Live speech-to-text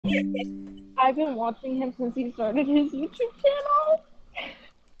I've been watching him since he started his YouTube channel.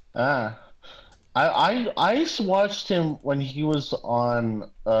 Ah. I watched him when he was on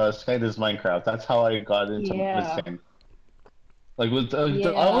Sky Does Minecraft. That's how I got into Yeah, Missing. Like with I yeah.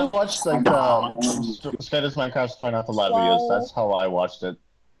 always watched Sky Does Minecraft's Try Not to Lie videos. Well, That's how I watched it.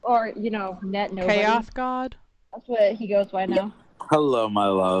 Or, Net Nobody. Chaos God? That's what he goes by now. Hello, my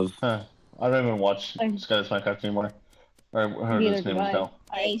love. Huh. I don't even watch Like, Sky Does Minecraft anymore. Or heard neither his do name is I. now.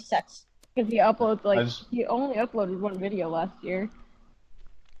 A sex. Because he uploads, like, just- he only uploaded one video last year.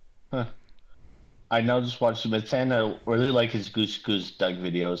 Huh. I now just watch him. And I really like his Goose Goose Duck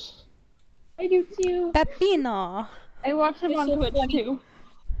videos. I do too. Pepino. I watch him You're on so Twitch funny. too.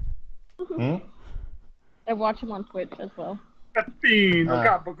 Hmm? I watch him on Twitch as well. Pepino,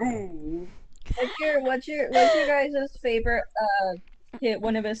 Ah. gabagoo. What's your guys' favorite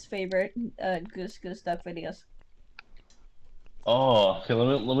one of his favorite Goose Goose Duck videos? Oh, okay.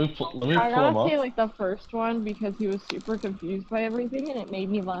 Let me I pull him gotta say, up. like, the first one because he was super confused by everything and it made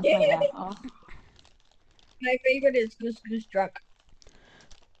me laugh my ass off. My favorite is Goose Goose Drunk.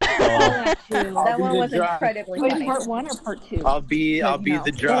 Oh, That too. That be one the was drunk. incredibly Wait, funny. part 1 or part 2? I'll be No.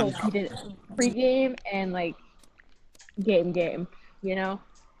 the drunk. No, he did pre-game and, like, game, you know?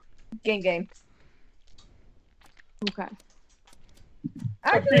 Game. Okay.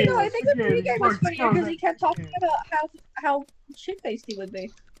 Actually, no, I think the Again, pre-game was again, funnier because he kept talking again. about how shit-faced he would be. And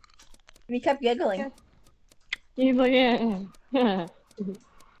he kept giggling. He's like, yeah.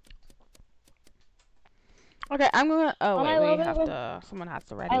 Okay, I'm gonna. Oh Oh, I wait, love we it have when- to. Someone has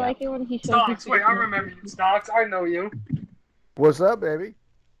to ready I up. like it when he shows Stocks, his wait, I remember you, Stocks. I know you. What's up, baby?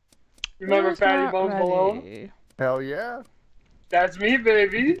 You remember Who's Fatty not Bones Below? ready? Hell yeah. That's me,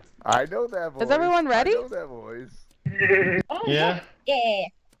 baby. I know that voice. everyone ready? I know that voice. Yeah. Oh, yeah. Yeah.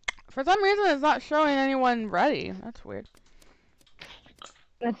 For some reason, it's not showing anyone ready. That's weird.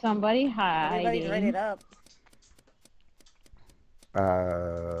 There's somebody Everybody's hiding. ready up.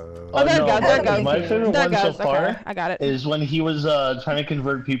 Oh, there it no, goes. There it goes. goes. My favorite There it one so goes. far Okay, I got it. is when he was trying to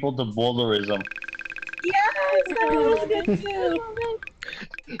convert people to bowlerism. Yes, that was good too.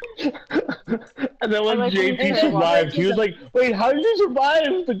 And then when I like when JP he survived, he was like, "Wait, how did you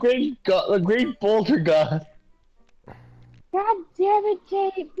survive the great boulder god?" God damn it,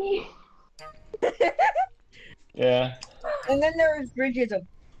 JP. Yeah, And then there was Bridgism.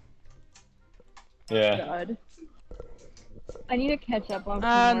 yeah. God. I need to catch up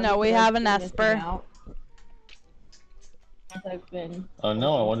on. No, we have an Esper. I've been. Oh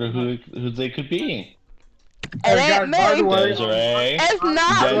no, I wonder who they could be. It ain't By the me. way, Desiree. It's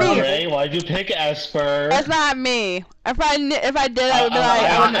not me. Desiree, why'd you pick Esper? It's not me. If I did, I would be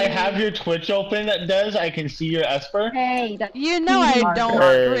like, I have your Twitch open, Des. I can see your Esper. Hey, that's you know I Hey, don't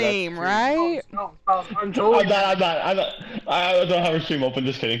that's stream, true. right? No, I'm totally. I'm not. I don't have a stream open.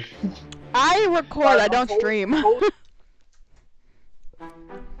 Just kidding. I record. I don't stream.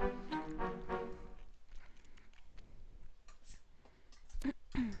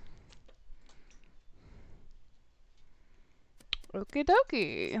 Okie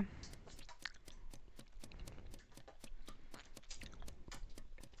dokie.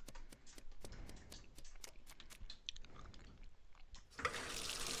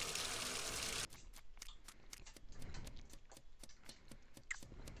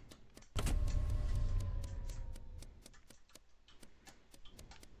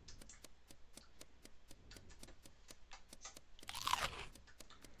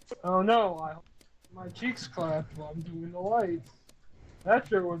 Oh no, my cheeks clapped while I'm doing the lights. That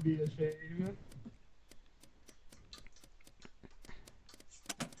sure would be a shame.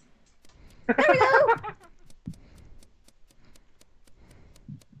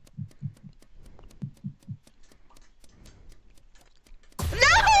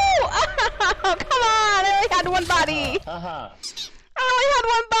 No! Come on! I only had one body. Haha. I only had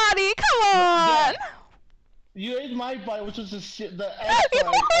one body. Come on! You ate my bite, which was the Esper. You I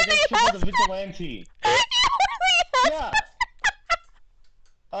got already killed by the had- vigilante. You only had-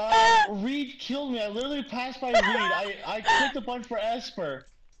 Yeah. Reed killed me. I literally passed by Reed. I clicked a bunch for Esper.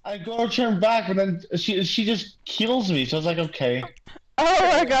 I go to turn back, but then she just kills me. So I was like, okay. Oh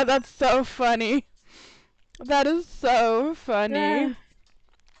my god, that's so funny. That is so funny.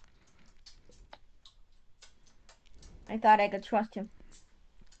 I thought I could trust him.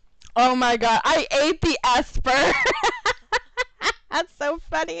 Oh my god, I ate the Esper. That's so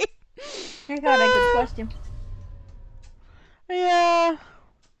funny. I thought I could trust him. Yeah.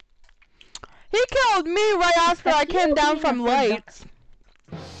 He killed me right after I came down from lights.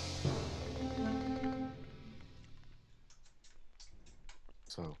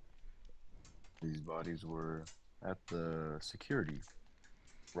 So, these bodies were at the security.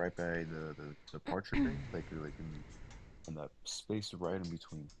 right by the departure thing, like in that space right in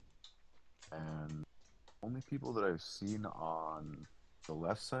between. And only people that I've seen on the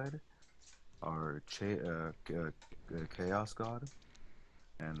left side are Chaos God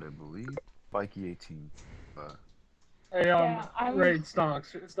and I believe Spikey 18. Hey, Yeah, I was- Raid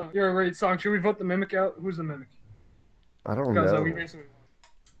Stonks. You're a Raid Stonk. Should we vote the Mimic out? Who's the Mimic? I don't Because know. we basically.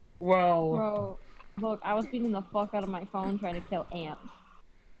 Well. Bro, look, I was beating the fuck out of my phone trying to kill ants.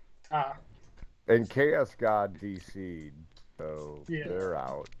 Ah. And Chaos God DC'd, so Yeah. they're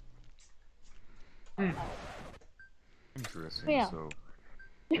out. Interesting. Yeah. So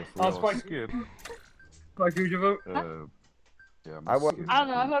if we I'll all spike- skip, Like, who'd you vote? yeah, I'm I wa- skipping. I don't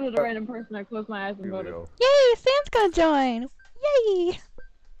know, I voted a random person, I closed my eyes and Here we voted. go. Yay, Sam's gonna join. Yay.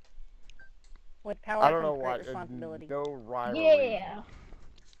 With power I don't know comes why. great responsibility. No rivalry. Yeah!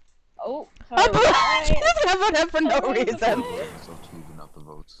 Oh, I'm sorry. just gonna vote him for no Sorry. reason. It's up to even out the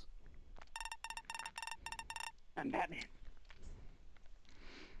votes. I'm Batman.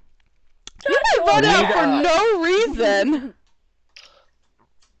 You can vote out for no reason.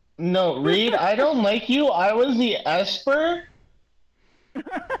 No, Reed, I don't like you. I was the Esper.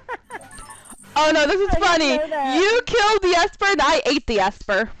 Oh no, this is I didn't funny. know that. You killed the Esper and I ate the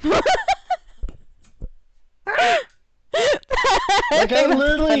Esper. Like I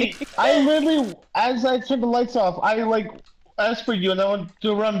literally, as I turned the lights off, I like Esper you, and I went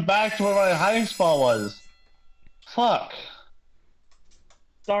to run back to where my hiding spot was. Fuck.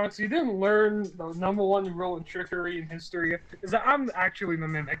 Stonks, you didn't learn the #1 rule in trickery in history is that I'm actually the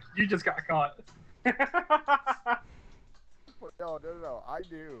Mimic. You just got caught. No. I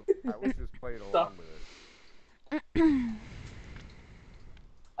do. I was just playing along with it.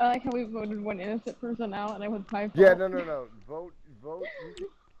 I like how we voted one innocent person out and I was my fault. Yeah, no. Vote. You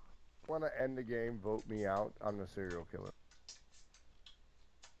want to end the game? Vote me out. I'm the serial killer.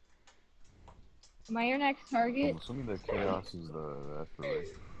 Am I your next target? I'm assuming that Chaos is the Esper, right?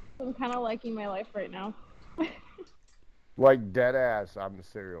 I'm kind of liking my life right now. Like dead ass. I'm the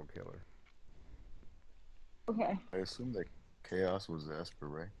serial killer. Okay. I assume that Chaos was the Esper,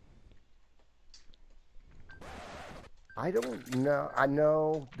 right? I don't know. I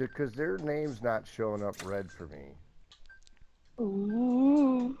know because their name's not showing up red for me.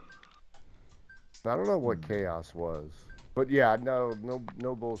 Ooh. I don't know what chaos was, but yeah, no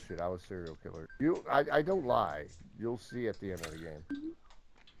bullshit. I was serial killer. I don't lie. You'll see at the end of the game.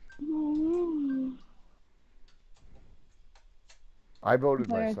 Ooh. I voted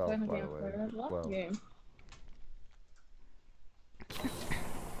Sorry, myself, sorry, by the sorry, way. I love the Well, game.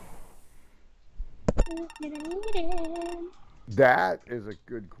 that is a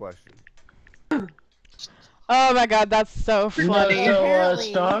good question. Oh my god, that's so funny. No, so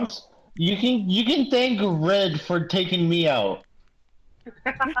Apparently. Stonks, you can thank Red for taking me out.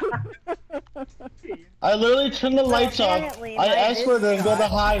 I literally turned the lights off. apparently I mine asked her is to go to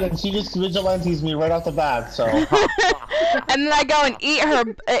Scott. hide, and she just vigilantes me right off the bat. So And then I go and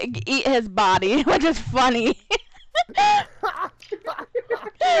eat his body, which is funny.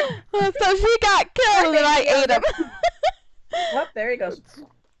 So she got killed and then I ate him. Oh, there he goes. That's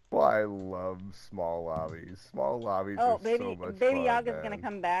why I love small lobbies. Small lobbies Oh, are so much Baby fun, Yaga's man. gonna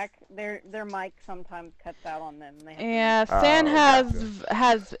come back. Their mic sometimes cuts out on them. They have to- Yeah, Oh, Stan gotcha.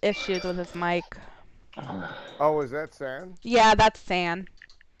 has issues with his mic. Oh, is that Sam? Yeah, that's Stan.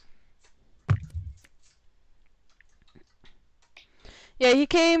 Yeah, he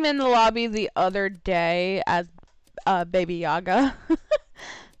came in the lobby the other day as Baby Yaga.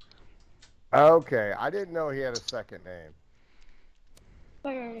 Okay, I didn't know he had a second name.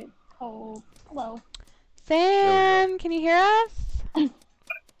 Sorry, cold. Hello. Stan, can you hear us?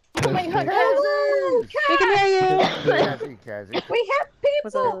 Oh my god, We can hear you. Kazzy. We have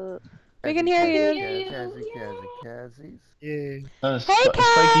What's people. up? We can hear you. Kazzies. Yay. Hey, Spiky,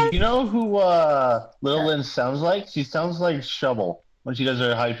 Kaz! do you know who Lil Lynn sounds like? She sounds like Shovel when she does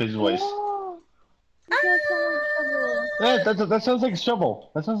her high-pitched voice. Oh, that's so much trouble. Yeah, that sounds like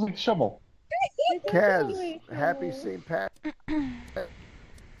Shovel. That sounds like Shovel. Kaz, happy St. Pat.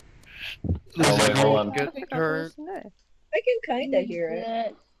 Oh, wait, hold on. Get hurt. I can kinda hear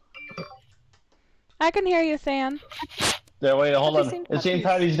it. I can hear you, Stan. Yeah, wait, hold Happy on. St. It's St.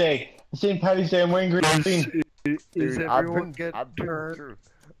 Patrick's. Patty's Day. It's St. Patty's Day. I'm wearing green. Dude, everyone get I've been, turned? true.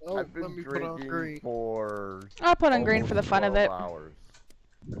 Oh, I've been let me put on drinking green. for I'll put on green for the almost fun of 12 it. hours.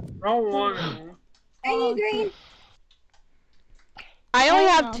 Wrong one. I need green. I only Oh,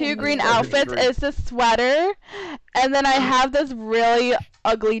 have no. two green That'd be outfits. great. It's this sweater, and then I have this really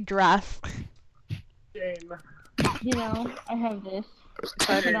ugly dress. Game. You know, I have this.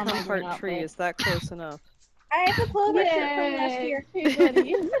 Tiger Put on my Comfort green Tree, outfit. is that close enough? I have a clover shirt from last Yay! year. Hey,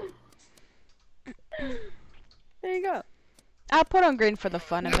 buddy. There you go. I'll put on green for the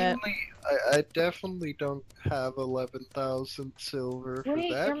fun of it. Definitely, I definitely don't have 11,000 silver for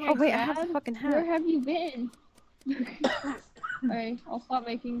Wait, that. you're my Oh wait, I have the dad? fucking Where hat. have you been? Alright, I'll stop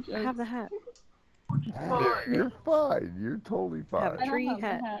making jokes. I have the hat. You're fine. You're totally Have fine. I don't tree have the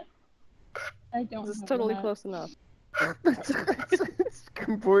hat. hat. I don't This is have totally the hat. close enough. It's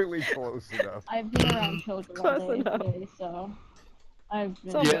completely close enough. I've been around children all Close day enough. today, so I've It's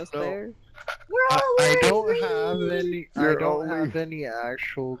been. almost no. there. We're all I wearing don't green. have any. I You're don't only- have any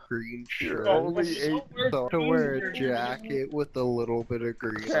actual green You're shirts. only eight. So to wear a jacket with a little bit of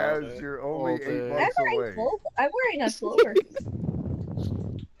green on Kaz, it you're all only day. 8 I'm months wearing away. I'm wearing a clover. It's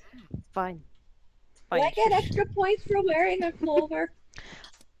fine. It's Do fine. I get extra points for wearing a clover?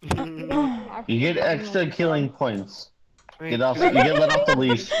 You get extra killing points. Wait, Get off. do You I- get let off the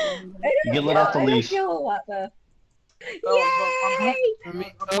leash. You get let off the leash. I don't kill a lot though. Oh, Yay! I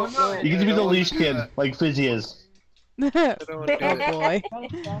mean, oh, no, You get to be I the don't leash wanna do kid, that. like Fizzy is. I don't wanna do Oh it.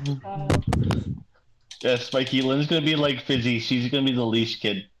 boy. Yes, Mikey. Lynn's gonna be like Fizzy. She's gonna be the leash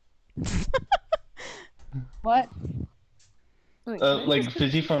kid. What? Wait, can I Like just-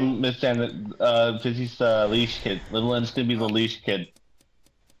 Fizzy from Miss Janet. Fizzy's Leash kid. Lynn's gonna be the leash kid.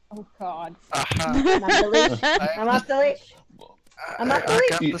 Oh god. Aha. I'm off the leash. I'm off the leash. I'm off the I leash.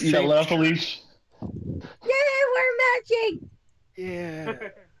 got You, the you got same let off the shirt. leash. Yay, we're matching. Yeah.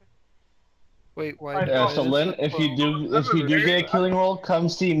 Wait, why? I do know, I So have Lynn, to if you follow- do get a killing roll, come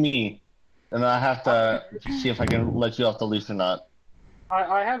see me, and I have to see if I can let you off the leash or not.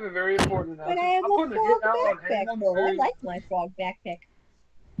 I have a very important But I announcement. have I'm a putting a frog hit out on backpack Hannah though. I very- like my frog backpack.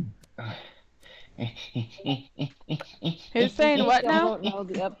 Who's saying what I now? don't know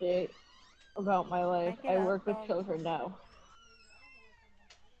the update about my life. I I get work with that. children now.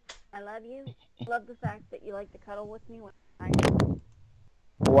 I love you. Love the fact that you like to cuddle with me when I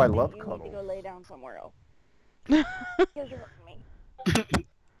Oh, I think love you need to go cuddles. lay down somewhere else. Because you're hurting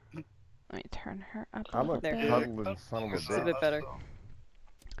me. Let me turn her up a I'm a little bit. cuddling son of a It's a bitch. bit better.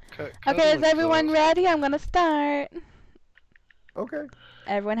 Okay, is everyone ready? I'm gonna start. Okay.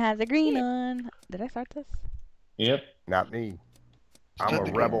 Everyone has a green on. Did I start this? Yep. Not me. I'm a Start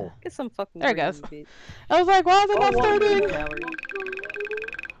the rebel. Get some fucking There it green, goes. bitch. I was like, why is it not Oh, starting? Calorie.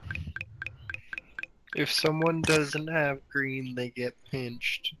 If someone doesn't have green, they get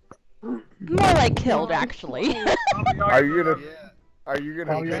pinched. More like killed, actually. Are you gonna Yeah. Are you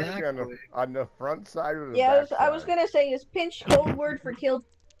gonna Oh, pinch me exactly. on the front side or the Yeah, back I was side? gonna say, is pinch code word for killed?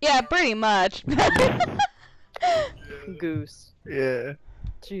 Yeah, pretty much. Goose. Yeah.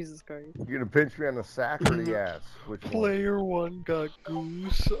 Jesus Christ. You gonna pinch me on the sack or the ass? Which one? Player one got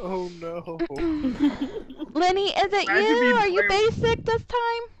goose. Oh no. Lenny, is it Imagine you? being Are you player- basic this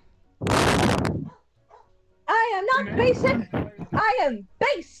I am not basic. I am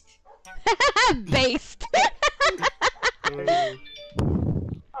based. time? Based.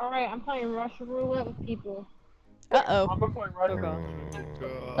 Alright, I'm playing Russian roulette with people. Uh-oh. I'm gonna play right Oh, now.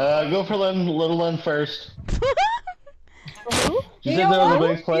 God. Go for little Lynn first. Who? You You said know there was a what?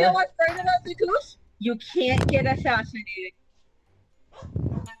 base You player? know what's great about the goose? You can't get assassinated.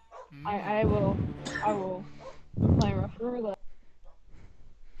 I will. I'm playing Russian roulette.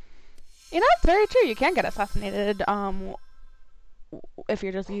 You know, it's very true. You can get assassinated, if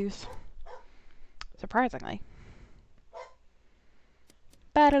you're just used. Surprisingly.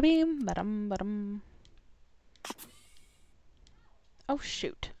 Ba-da-beam, ba-dum, ba-dum. Oh,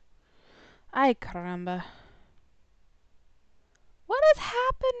 shoot. Ay, caramba. What is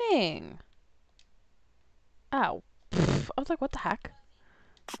happening? Oh. Pfft. I was like, what the heck?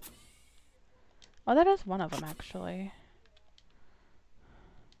 Oh, that is one of them, actually.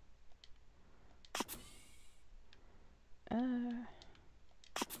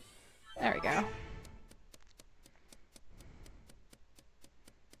 There we go.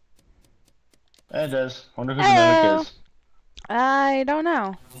 It does. Wonder who the Hello. mimic is. I don't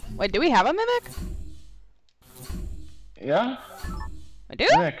know. Wait, do we have a mimic? Yeah? We do?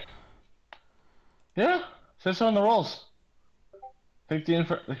 Mimic. Yeah. Says so on the rolls. Click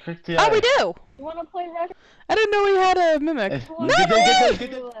the Oh, we do! You wanna play Russian I didn't know we had a mimic. Hey, Not get me!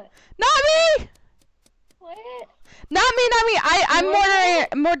 the- roulette? Not me! Play it. Not me, not me! I'm You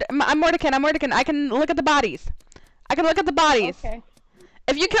wanna I'm Mordekin. I can look at the bodies. I can look at the bodies. Okay.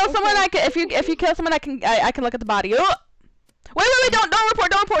 If you kill someone, I can. If you kill someone, I can look at the body. Oh! Wait! Don't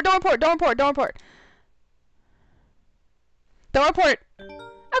report! Don't report! Don't report.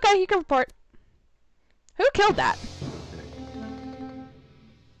 Okay, you can report. Who killed that?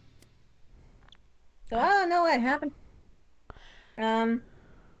 So I don't know what happened.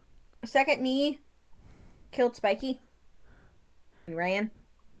 Second me, killed Spiky? He ran.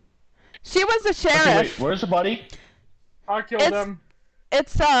 She was the Okay, wait, sheriff. where's the body? I killed It's- him.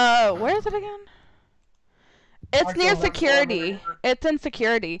 It's where is it again? It's I near killed him. security. It's in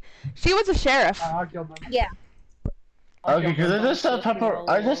security. She was a sheriff. I killed him. Yeah. Okay, because I just saw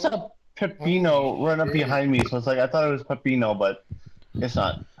Peppino run up behind me, so it's like I thought it was Peppino, but it's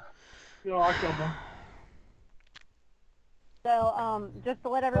not. No, I killed him. So, just to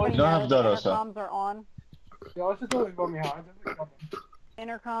let everybody You don't know, have the Dodo, so. intercoms are on. Yeah, let's just always vote me out. I just killed him.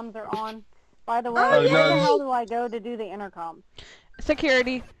 Intercoms are on. By the way, Oh, where no. the hell do I go to do the intercom?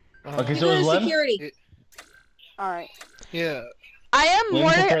 Security. Okay, You so go it's to Len? security. Alright. Yeah. I am Len for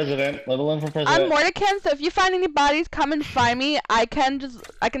Mordecai. president. Little Len for I'm president. Mordecai, so if you find any bodies, come and find me. I can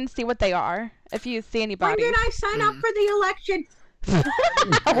see what they are. If you see any When bodies. did I sign up for the election?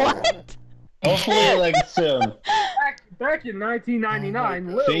 What? Hopefully, like, soon. Back in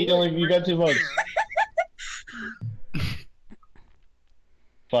 1999, Lil See, you got 2 votes.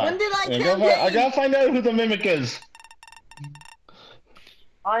 Fuck. When did I Yeah, kill I Jane? gotta find out who the mimic is.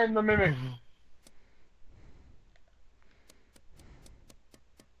 I am the mimic.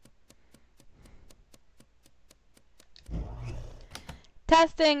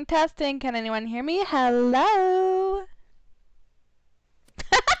 Testing, testing. Can anyone hear me? Hello.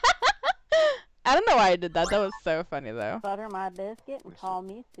 I don't know why I did that. That was so funny though. Butter my biscuit and call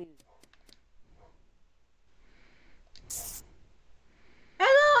me Susie.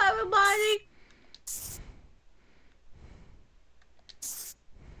 Hello, everybody.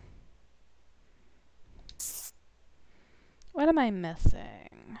 What am I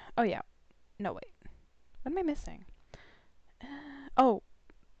missing? Oh yeah. No wait. What am I missing? Oh,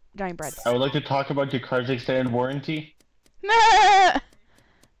 giant bread. I would like to talk about your car's extended warranty.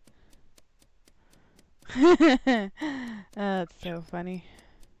 That's so funny.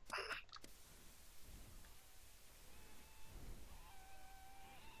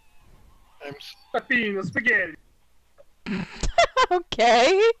 Peppino spaghetti.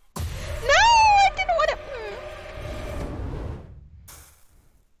 Okay. No, I didn't want to.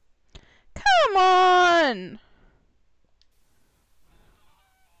 Come on.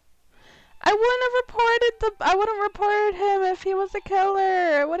 I wouldn't have reported him if he was a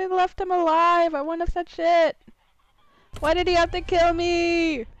killer. I would have left him alive. I wouldn't have said shit. Why did he have to kill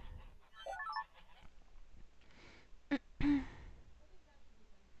me?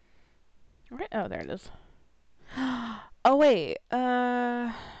 Right. Oh, there it is. Oh wait.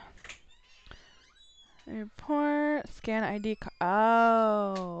 Report. Scan ID.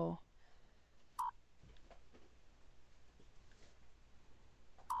 Oh.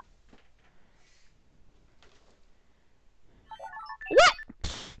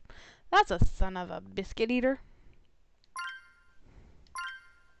 What? That's a son of a biscuit eater.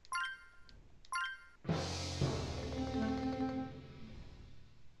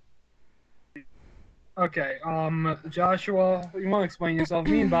 Okay, Joshua, you want to explain yourself?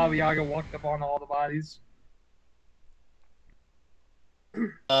 Me and Baba Yaga walked up on all the bodies.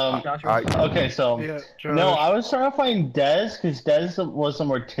 Joshua. Okay, so Yeah, no, Josh. I was trying to find Dez because Dez was a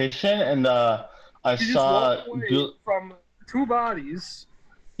mortician, and I You just saw. walked away from 2 bodies.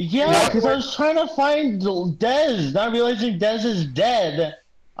 Yeah, because I was trying to find Dez, not realizing Dez is dead.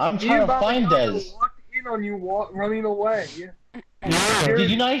 I'm Me trying and to Baba find Yaga Dez. walked in on you running away.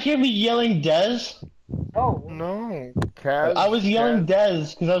 Did you not hear me yelling Dez? Oh. No. Kaz, I was yelling Kaz,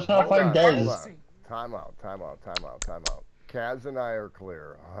 Dez because I was trying to hold find on, Dez. hold on. Time out. Kaz and I are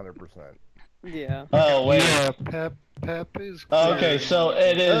clear, 100%. Yeah. Oh wait. Yeah, Pep is. Oh, okay, so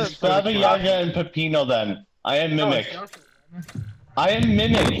it is That's Baba pretty Yaga and Peppino then. I am No, Mimic. it's Joshua. I am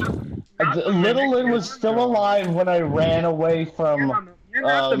Mimic. Not the Little Mimic, Lynn you're was not still the- alive when I ran away from You're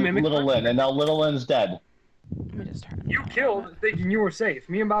not the mimic. Little Lynn, and now Little Lynn's dead. Let me just turn. You killed thinking you were safe.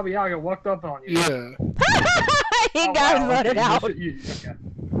 Me and Baba Yaga walked up on you. Yeah. He Oh, got wow, voted okay, out. okay.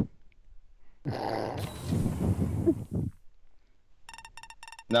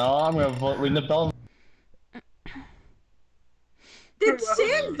 No, I'm gonna vote ring the bell. Did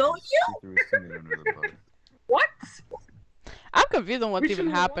Sin vote you? See through singing under the bus. What? I'm confused on what's We even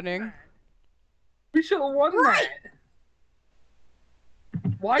should've won happening. that. We should have won Right.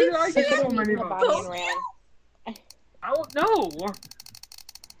 that. Why did I get so many The votes? body and ran. I don't know.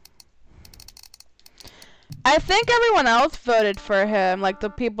 I think everyone else voted for him. Like the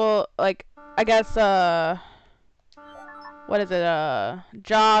people, like I guess, what is it?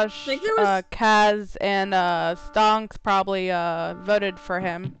 Josh, Think there was- Kaz, and Stonks probably voted for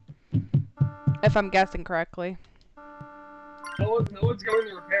him. If I'm guessing correctly. No one's going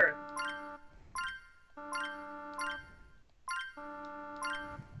to repair it.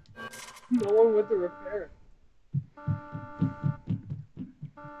 No one went to repair it.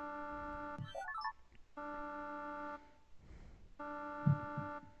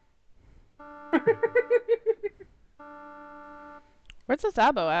 Where's the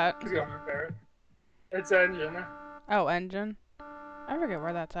Sabo at? He's gonna repair it. It's engine. Oh, engine. I forget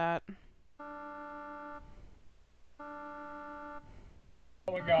where that's at.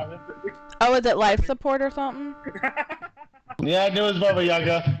 Oh my god. Oh, is it life support or something? Yeah, I knew it was Baba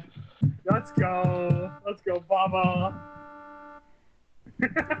Yaga. Let's go. Let's go, Baba.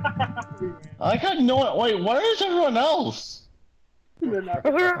 I got no. Wait, where is everyone else? They're not-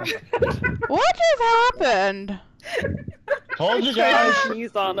 What just happened? Told you Tried guys. to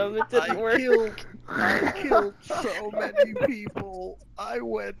sneeze on him, it didn't work. I killed so many people. I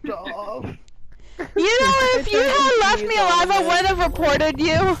went off. You know, if you had left me alive, I would have reported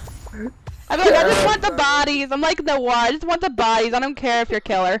you. I'm like, I just want the bodies. I'm like, no, what? I just want the bodies. I don't care if you're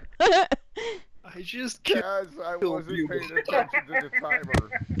killer. I just killed Guys, I wasn't you. paying attention to the timer.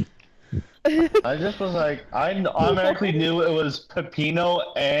 I just was like, I automatically knew it was Pepino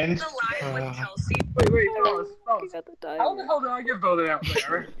and. Wait, fellas. How the hell did I get voted out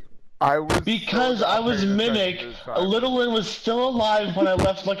there? I was Because so I not was paying attention Mimic, to the timer. Little Lin was still alive when I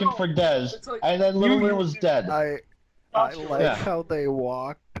left looking for Dez, and then Little Lin was dead. I like Yeah. how they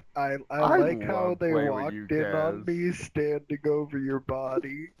walked. I I like how love they playing with walked you, in on Daz. me, standing over your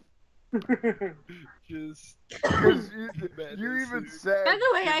body. Just. 'Cause you even said. By the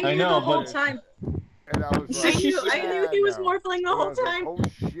way, I I knew know, the whole but- time. And I was I like, knew he was yeah, morphling the no. whole And I was like, time. oh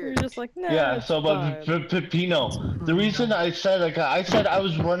You're shit. just like, no. Yeah, it's so but fine. Pepino, the reason I said I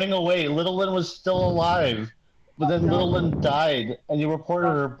was running away. Little Lin was still alive, but then Little Lin died, and you reported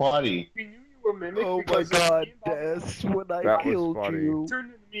her body. We knew you were Mimic Oh my because god, me and Baba Des, when I That was killed funny. you.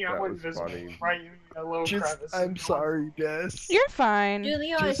 turned into me. I That went was invisible funny. right in a little Just, crevice. I'm sorry, Des. You're fine.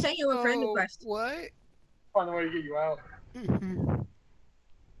 Julio, I sent you a friend Oh, request. What? Find a way to get you out.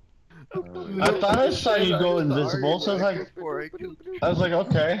 I thought I saw you go invisible, so I was like, Before I killed you. I was like,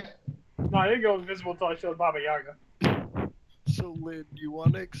 okay. No, I didn't go invisible until I showed Baba Yaga. So, Lynn, you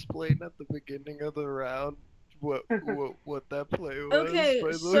want to explain at the beginning of the round what that play was? Okay,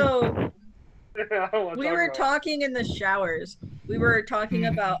 by the so I don't wanna we talk were about it. talking in the showers. We were talking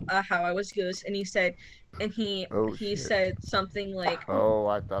about how I was Goose, and he said, and he Oh, he shit. said something like, Oh,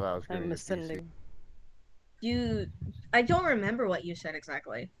 I thought I was going I'm to ascending. "You." I don't remember what you said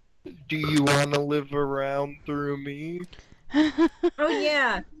exactly. Do you want to live around through me? Oh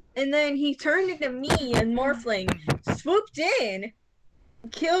yeah, and then he turned into me and Morphling, swooped in,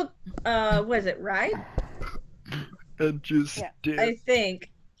 killed. Was it right? And just Yeah. did. I think.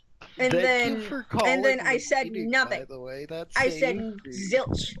 And Thank then you for calling I the said meeting, nothing. By the way, that's I said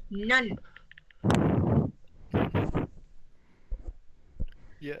zilch, none.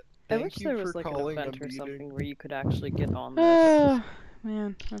 Yeah. I Thank wish you there for was like an calling a event or meeting. something where you could actually get on this. Oh,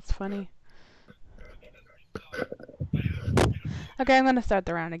 man, that's funny. Okay, I'm gonna start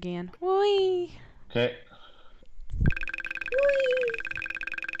the round again. Whee! Okay.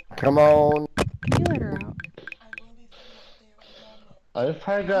 Come on. You let her out. I've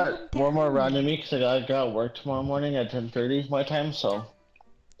probably got one more round in me because I got work tomorrow morning at 10:30 my time, so.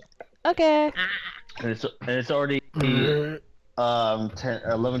 Okay. And it's already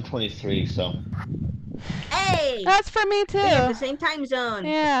 11:23, so. Hey, That's for me too. we have the same time zone.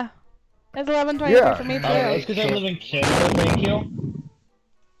 Yeah. It's 11:23 Yeah. for me too. That's because I live in Canada, thank you.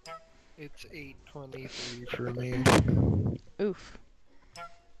 It's 8:23 for me. Oof.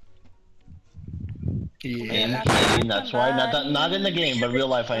 Yeah. Canadian, that's why. Not in the game, but real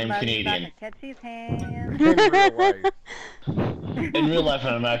life I am Canadian. Catchy's hand. In real life. In real life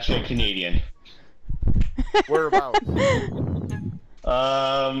I'm actually a Canadian. Whereabouts?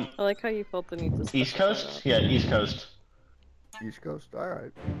 I like how you felt the need to East specify Coast? Yeah, East Coast. East Coast. All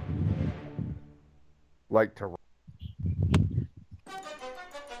right. Like Toronto.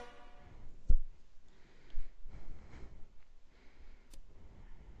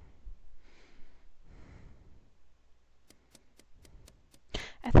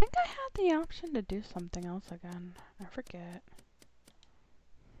 I think I had the option to do something else again. I forget.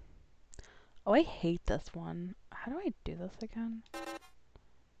 Oh, I hate this one. How do I do this again?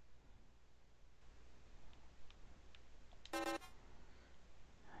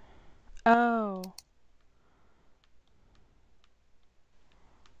 Oh.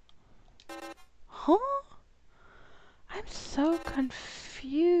 Huh? I'm so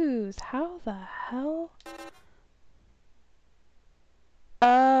confused. How the hell?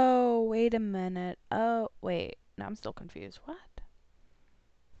 Oh, wait a minute. Oh, wait. No, I'm still confused. What?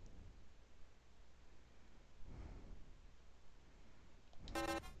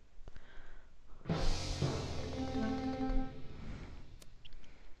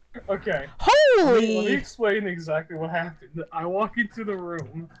 Okay. Let me Holy! explain exactly what happened. I walk into the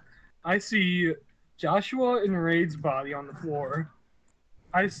room. I see Joshua and Raid's body on the floor.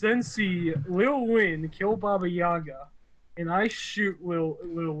 I then see Lil Win kill Baba Yaga, and I shoot Lil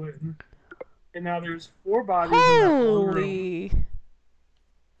Win. And now there's 4 bodies in that one room. Holy!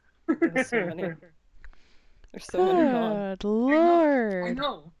 There's so many. There's so many gone. Good lord! I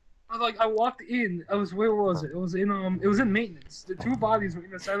know. I walked in. Where was it? It was in maintenance. The 2 bodies were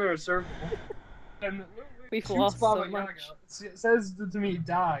in the center of a circle. And We've shoots lost Baba so Yaga. much. It says to me,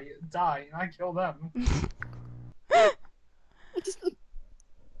 die, and I kill them. I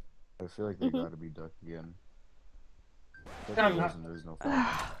feel like they gotta be ducked again. There's no fun.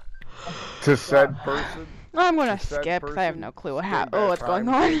 To said person. I'm gonna Said skip because I have person, no clue what stay back what's going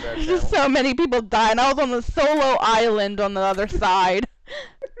time, on. stay back There's just down. so many people dying. I was on the solo island on the other side.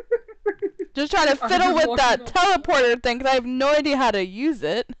 Just trying to I fiddle just with that walked teleporter thing because I have no idea how to use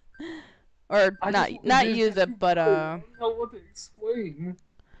it. Or not there's use it, but I don't know what to explain.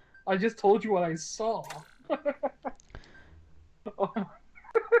 I just told you what I saw.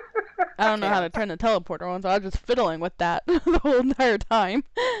 I don't know how to turn the teleporter on, so I was just fiddling with that the whole entire time.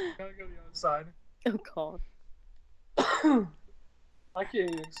 Gotta go to the other side. Oh god. I can't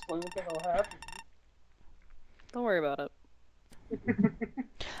even explain what the hell happened. Don't worry about it.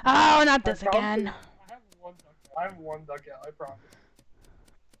 Oh, not this again. I have one duck out, I promise.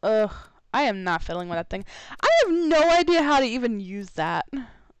 Ugh, I am not fiddling with that thing. I have no idea how to even use that. Or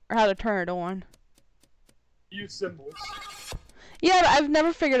how to turn it on. Use symbols. Yeah, but I've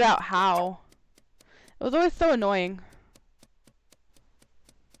never figured out how. It was always so annoying.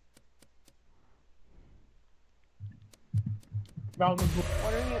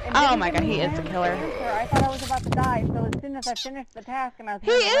 Oh my god, he is the killer. I thought I was about to die, so as soon as I finished the task and I was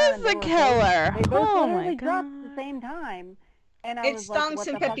He is the killer! They both Oh my literally dropped god. at the same time. And I It's was like, Stonks what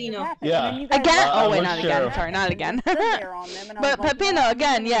and the fuck just Peppino. happened? Yeah. And then you guys Again? were Oh wait, I'm not sure. again. Sorry, not again. stood there on them, and I But was like, Peppino "Yeah, I'm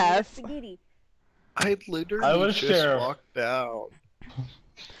again, gonna get yes. spaghetti." I literally I was just sheriff. walked down.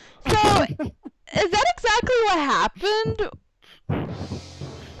 So, is that exactly what happened?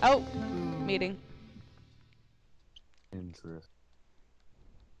 Oh, meeting. Interesting.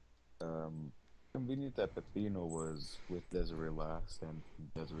 Convenient that Peppino was with Desiree last, and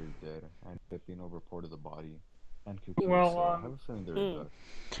Desiree's dead, and Peppino reported the body. And Cuckoo, Well, so I have a feeling they're hmm. ducked.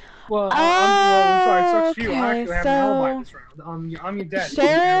 Well, I'm sorry, it sucks for you. I Okay, actually have an alibi so- this round. I'm your dad.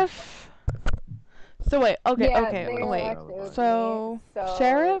 Sheriff? So wait, okay, Yeah, okay, they wait. elected me, so, so,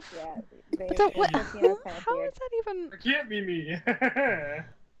 Sheriff? Yeah, they, So what? Peppino How kinda is feared. that even? It can't be me.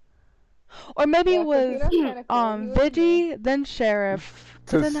 Or maybe Yeah, it was Peppino kinda feared. He was me. Vigi, then Sheriff.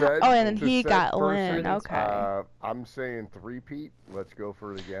 To Then said, oh, and then to he said got person, Lynn. Okay. I'm saying 3-peat. Let's go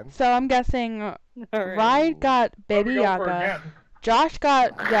for it again. So I'm guessing Alright. Ride got What are Baby we going for Yaga, again? Josh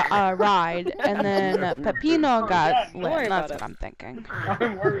got Ride, and then Peppino got Don't worry Lynn. about That's what it. I'm thinking.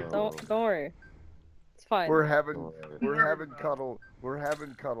 I'm worried. Don't worry. It's fine. We're having cuddle talk. We're having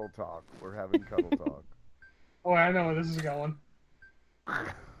cuddle talk. Oh, I know where this is going. I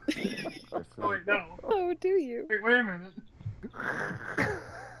Oh, feel wait, no. Oh, do you? Wait a minute.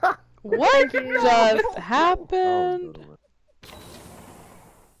 What you. just like happened?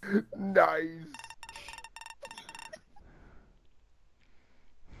 Nice.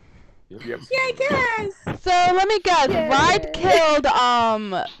 Yep. Yeah, I guess. So let me guess. Ride killed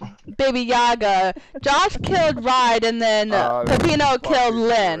Baby Yaga. Josh killed Ride, and then Peppino fucking killed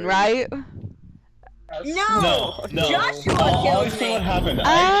Lynn, right? No. No. Joshua I'll killed explain me. what happened.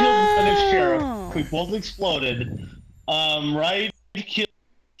 I killed the Oh. sheriff. We both exploded. Ride killed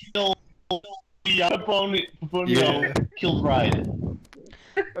Yaga. Yeah. Killed Ride.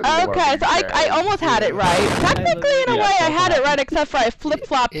 Okay, so I almost had it right. Technically, in a Yeah, way, I that's had what it right, except for I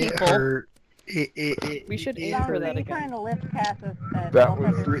flip-flopped It people. hurt. We should it aim Stonks, for are that you again. trying to lift past us? That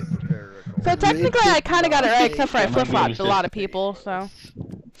was hysterical. So technically, I kind of got it right, except for I That might be a flip-flopped a lot of mistake. people, so.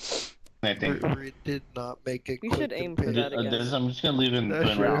 I think. It did not make a We quick should aim for opinion. that again. I'm just gonna leave it in That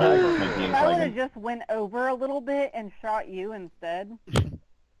the sure round. hurt. My game If I would flagging. have just went over a little bit and shot you instead.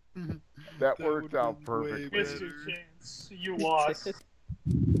 That That worked would've out been way perfectly. Missed your chance. You lost.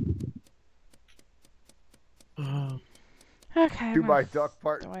 Okay. To my that's duck the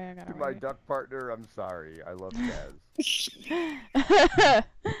part, way I got to it my right. duck partner, I'm sorry. I love Kaz.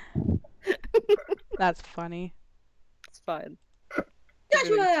 That's funny. It's fine.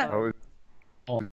 Joshua. I was